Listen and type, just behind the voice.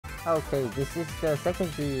Okay, this is the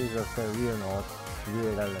second series of the Riunosk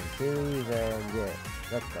Weird Island series, and yeah,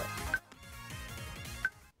 let's go.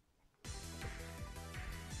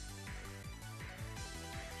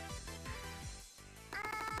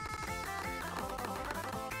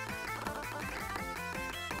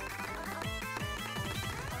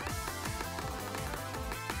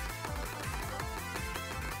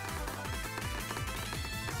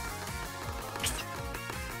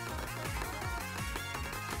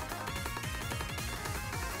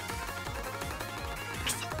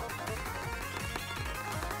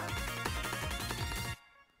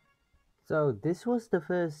 So this was the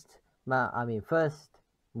first first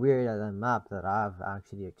Weird Island map that I've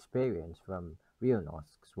actually experienced from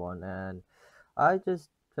Riunosk's one, and I just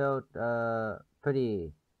felt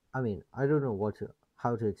pretty. I don't know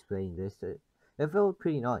how to explain this. It felt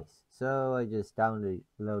pretty nice, so I just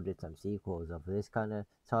downloaded some sequels of this kind of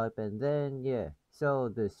type, and then yeah, so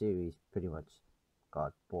the series pretty much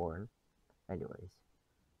got born. Anyways,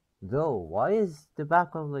 though, why is the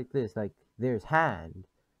background like this? Like there's hand,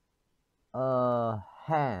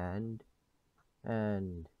 and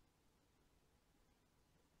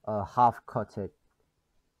a half cutted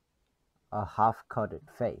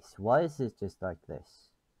face. Why is it just like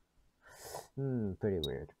this? Pretty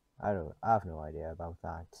weird. I have no idea about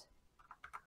that.